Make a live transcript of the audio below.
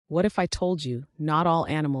What if I told you not all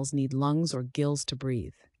animals need lungs or gills to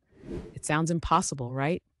breathe? It sounds impossible,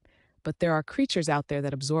 right? But there are creatures out there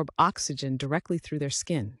that absorb oxygen directly through their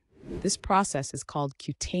skin. This process is called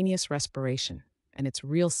cutaneous respiration, and it's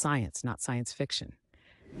real science, not science fiction.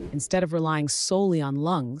 Instead of relying solely on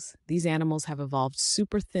lungs, these animals have evolved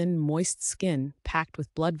super thin, moist skin packed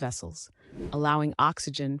with blood vessels, allowing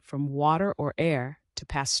oxygen from water or air to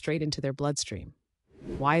pass straight into their bloodstream.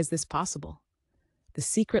 Why is this possible? The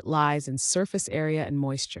secret lies in surface area and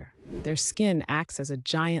moisture. Their skin acts as a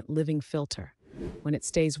giant living filter. When it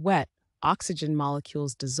stays wet, oxygen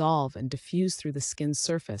molecules dissolve and diffuse through the skin's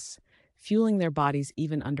surface, fueling their bodies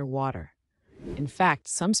even underwater. In fact,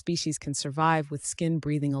 some species can survive with skin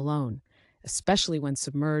breathing alone, especially when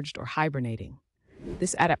submerged or hibernating.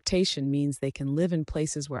 This adaptation means they can live in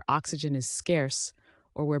places where oxygen is scarce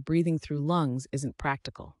or where breathing through lungs isn't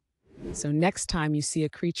practical. So next time you see a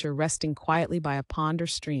creature resting quietly by a pond or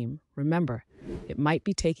stream, remember, it might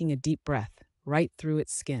be taking a deep breath right through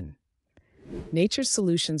its skin. Nature's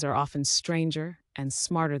solutions are often stranger and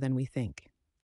smarter than we think.